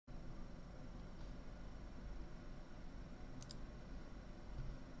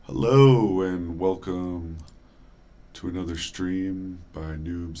Hello and welcome to another stream by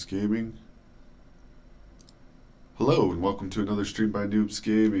Noobs Gaming. Hello and welcome to another stream by Noobs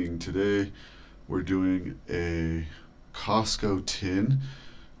Gaming. Today we're doing a Costco tin.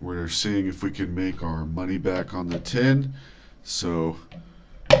 We're seeing if we can make our money back on the tin. So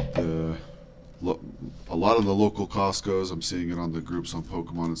a lot of the local Costco's, I'm seeing it on the groups on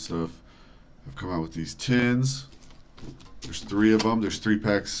Pokemon and stuff, have come out with these tins. There's 3 of them. There's 3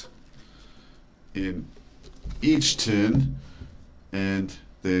 packs in each tin, and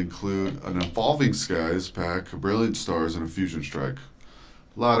they include an Evolving Skies pack, a Brilliant Stars, and a Fusion Strike.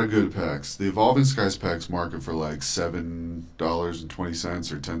 A lot of good packs. The Evolving Skies pack's market for like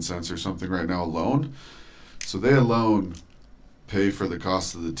 $7.20 or 10 cents or something right now alone. So they alone pay for the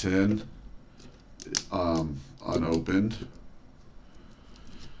cost of the tin unopened.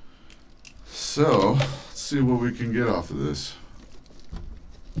 So let's see what we can get off of this.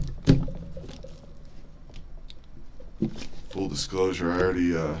 Full disclosure, I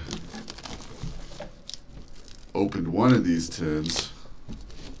already opened one of these tins,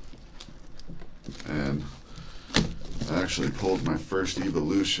 and I actually pulled my first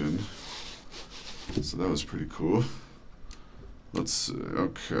evolution, so that was pretty cool. Let's see,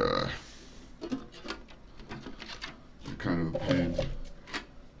 okay. Kind of a pain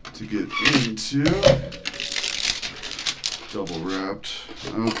to get into. Double wrapped.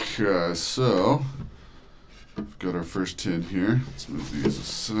 Okay, so we've got our first tin here. Let's move these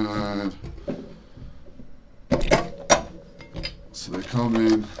aside. So they come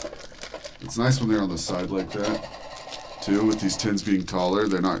in. It's nice when they're on the side like that, too, with these tins being taller.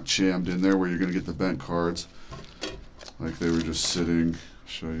 They're not jammed in there where you're going to get the bent cards. Like they were just sitting,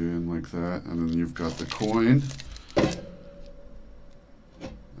 show you in like that. And then you've got the coin.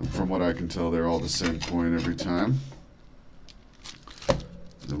 And from what I can tell, they're all the same coin every time.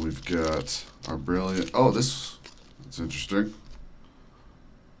 Then we've got our Brilliant. Oh, that's interesting.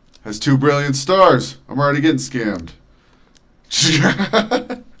 Has 2 Brilliant Stars. I'm already getting scammed.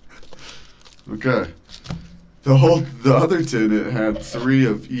 Okay. The other tin, it had 3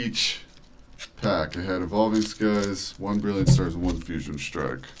 of each pack. It had Evolving Skies, 1 Brilliant Stars, and 1 Fusion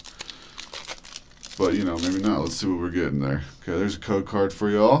Strike. But, you know, maybe not. Let's see what we're getting there. Okay, there's a code card for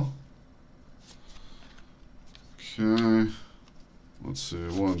y'all. Okay. Let's see.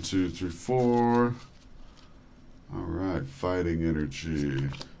 1, 2, 3, 4. Alright. Fighting Energy.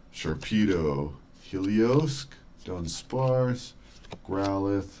 Sharpedo. Helios. Dunsparce.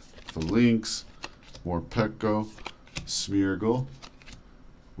 Growlithe. Phalanx. Morpeko. Smeargle.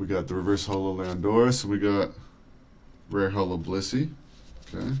 We got the Reverse Holo Landorus. We got Rare Holo Blissey.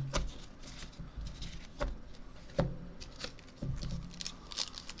 Okay.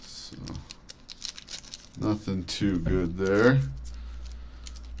 Nothing too good there.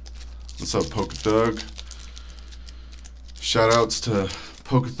 What's up, Pokéthug? Shout outs to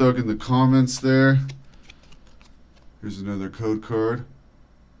Pokéthug in the comments there. Here's another code card.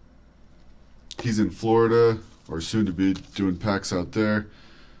 He's in Florida, or soon to be doing packs out there.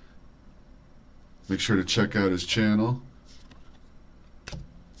 Make sure to check out his channel.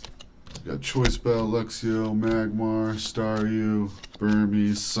 We got Choice Bell, Luxio, Magmar, Staryu,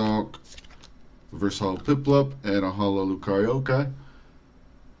 Burmese, Salk. Reverse Holo Piplup, and a Holo Lucario. Okay.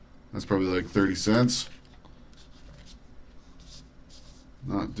 That's probably like 30 cents.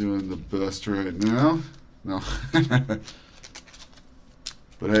 Not doing the best right now. No. But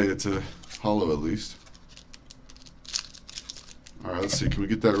hey, it's a holo at least. Alright, let's see. Can we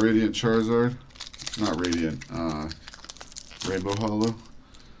get that Radiant Charizard? Not Radiant. Rainbow Holo.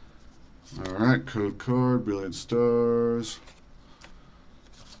 Alright, code card, Brilliant Stars.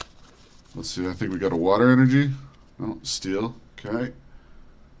 Let's see, I think we got a Water Energy. Oh, Steel. Okay.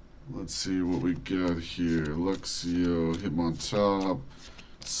 Let's see what we got here. Luxio, Hitmontop,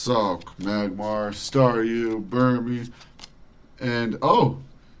 Salk, Magmar, Staryu, Burmy, and, oh!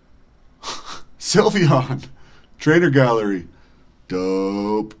 Sylveon! Trainer Gallery.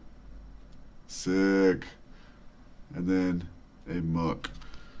 Dope. Sick. And then a Muck.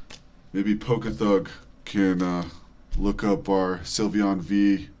 Maybe Pokéthug can look up our Sylveon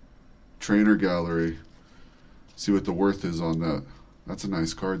V Trainer Gallery. See what the worth is on that. That's a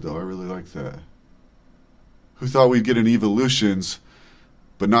nice card though. I really like that. Who thought we'd get an Evolutions,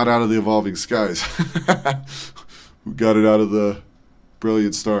 but not out of the Evolving Skies? We got it out of the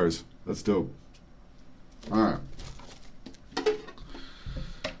Brilliant Stars. That's dope. Alright.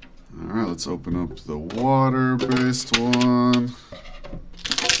 Alright, let's open up the water-based one.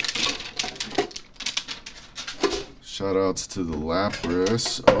 Shout outs to the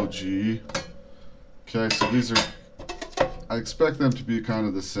Lapras OG. Okay, so these are I expect them to be kind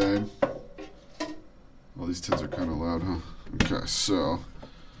of the same. Well, these tins are kind of loud, huh? Okay, so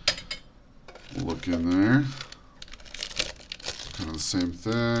we'll look in there. Kind of the same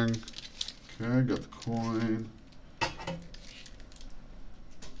thing. Okay, got the coin.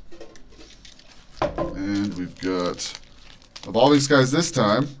 And we've got Evolving Skies this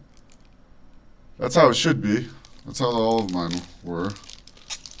time. That's how it should be. That's how all of mine were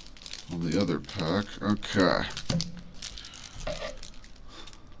on the other pack. Okay.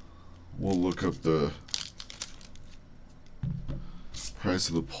 We'll look up the price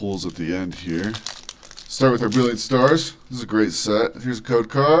of the pulls at the end here. Start with our Brilliant Stars. This is a great set. Here's a code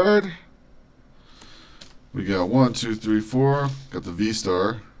card. We got 1, 2, 3, 4. Got the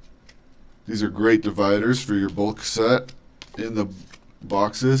V-Star. These are great dividers for your bulk set in the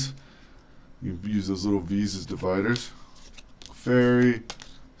boxes. You can use those little V's as dividers. Fairy,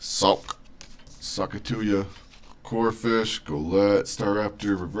 Sulk, Sakatuya, Corefish, Golett,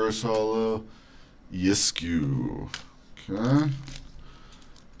 Staraptor, Reverse Hollow, Yisku. Okay.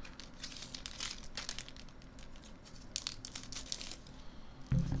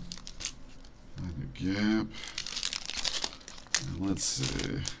 Gap. And let's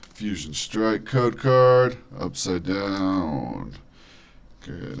see. Fusion Strike code card. Upside down.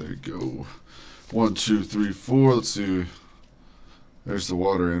 Okay, there you go. 1, 2, 3, 4. Let's see. There's the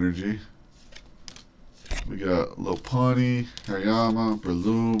water energy. We got Lopunny, Hariyama,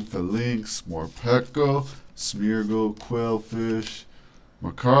 Breloom, Phalanx, Morpeko, Smeargle, Quailfish,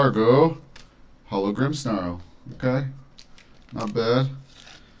 Macargo, Hologram Snarl. Okay. Not bad.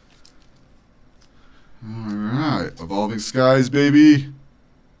 Alright, Evolving Skies, baby.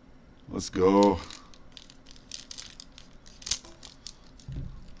 Let's go.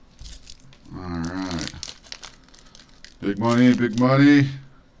 Alright. Big money, big money.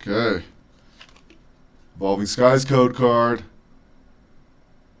 Okay. Evolving Skies code card.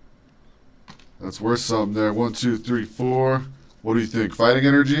 That's worth something there. 1, 2, 3, 4. What do you think? Fighting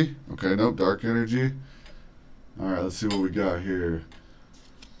energy? Okay, nope, dark energy. Alright, let's see what we got here.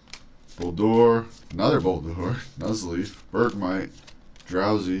 Boldore, another Boldore, Nuzleaf, Bergmite,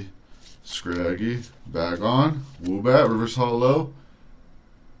 Drowsy, Scraggy, Bagon, Woobat, Reverse Hollow,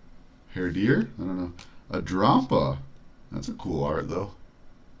 Herdier, I don't know, a Drampa. That's a cool art though.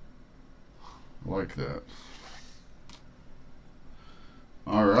 I like that.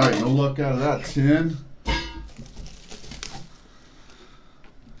 Alright, no luck out of that tin.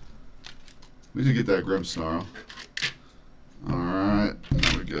 We did get that Grimmsnarl. Alright, and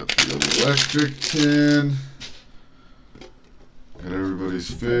then we got the electric tin. Got everybody's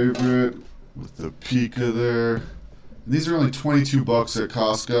favorite with the Pika there. And these are only 22 bucks at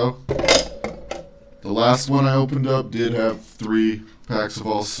Costco. The last one I opened up did have 3 packs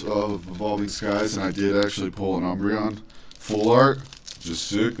of Evolving Skies, and I did actually pull an Umbreon full art. Just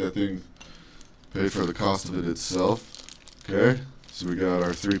sick. That thing paid for the cost of it itself. Okay, so we got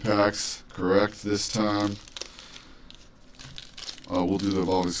our 3 packs correct this time. We'll do the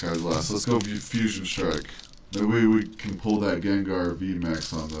Evolving Skies last. Let's go Fusion Strike. Maybe we can pull that Gengar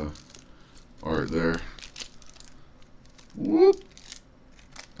VMAX on the art there. Whoop!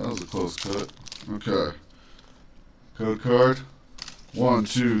 That was a close cut. Okay. Code card. 1,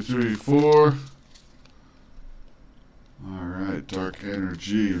 2, 3, 4. Alright, Dark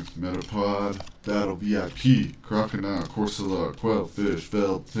Energy, Metapod, Battle VIP, Crocodile, Corsola, Quailfish,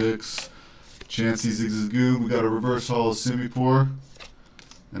 Veilpix, Chansey, Zigzagoon. We got a Reverse Hollow Simipour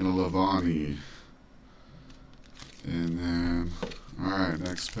and a Lavani. And then, alright,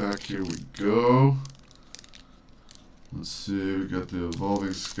 next pack, here we go. Let's see, we got the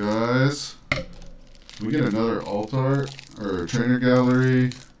Evolving Skies. Can we get another alt art or trainer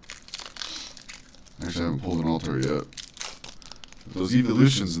gallery? Actually, I haven't pulled an alt art yet. Those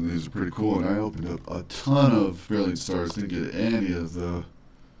evolutions in these are pretty cool, and I opened up a ton of Brilliant Stars. Didn't get any of the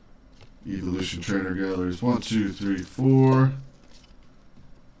evolution trainer galleries. 1, 2, 3, 4.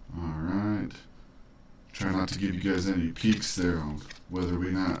 Alright. Try not to give you guys any peeks there on whether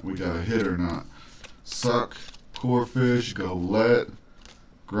we got a hit or not. Suck, Corefish, Golett,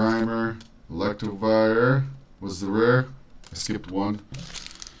 Grimer, Electivire was the rare. I skipped one.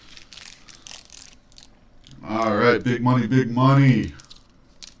 Alright, big money, big money.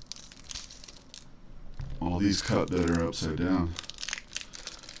 All these cut that are upside down.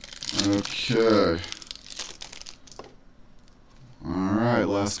 Okay. Alright,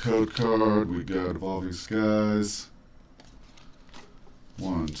 last code card. We got Evolving Skies.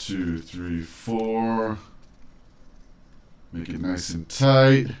 1, 2, 3, 4. Make it nice and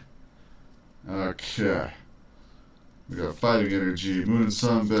tight. Okay. We got Fighting Energy, Moon and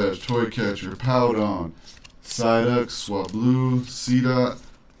Sun Badge, Toy Catcher, Powdon, Psyduck, Swablu, C-Dot,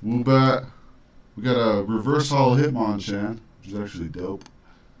 Woobat. We got a reverse holo Hitmonchan, which is actually dope.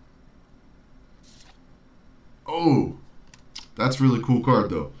 Oh, that's a really cool card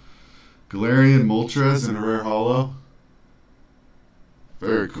though. Galarian Moltres in a rare holo.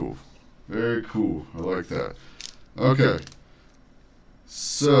 Very cool. Very cool. I like that. Okay.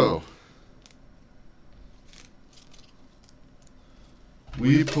 So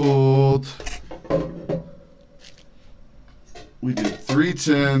we did 3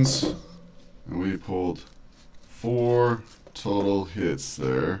 10s and we pulled 4 total hits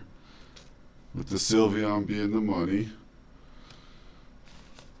there, with the Sylveon being the money.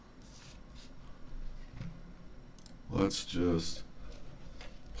 Let's just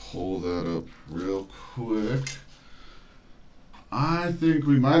pull that up real quick. I think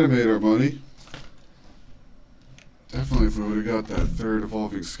we might have made our money. Definitely if we would have got that third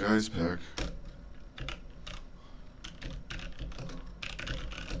Evolving Skies pack.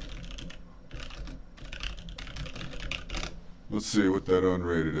 Let's see what that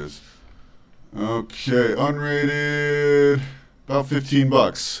unrated is. Okay, unrated, about 15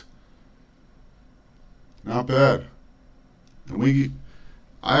 bucks. Not bad. And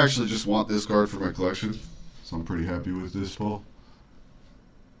I actually just want this card for my collection, so I'm pretty happy with this pull.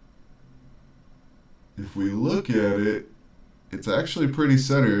 If we look at it, it's actually pretty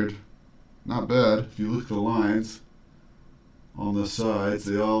centered. Not bad. If you look at the lines on the sides,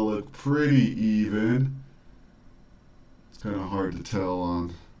 they all look pretty even. It's kind of hard to tell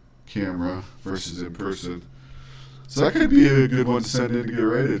on camera versus in person. So that could be a good one to send in to get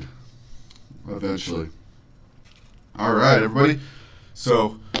rated eventually. All right, everybody.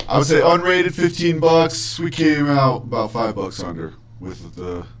 So I would say unrated 15 bucks. We came out about 5 bucks under, with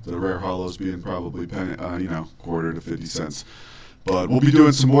the rare holos being probably quarter to 50 cents. But we'll be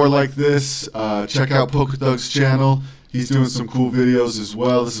doing some more like this. Check out Pokedog's channel. He's doing some cool videos as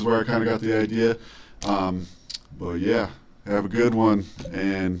well. This is where I kind of got the idea. But yeah, have a good one.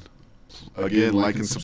 And again, like and subscribe.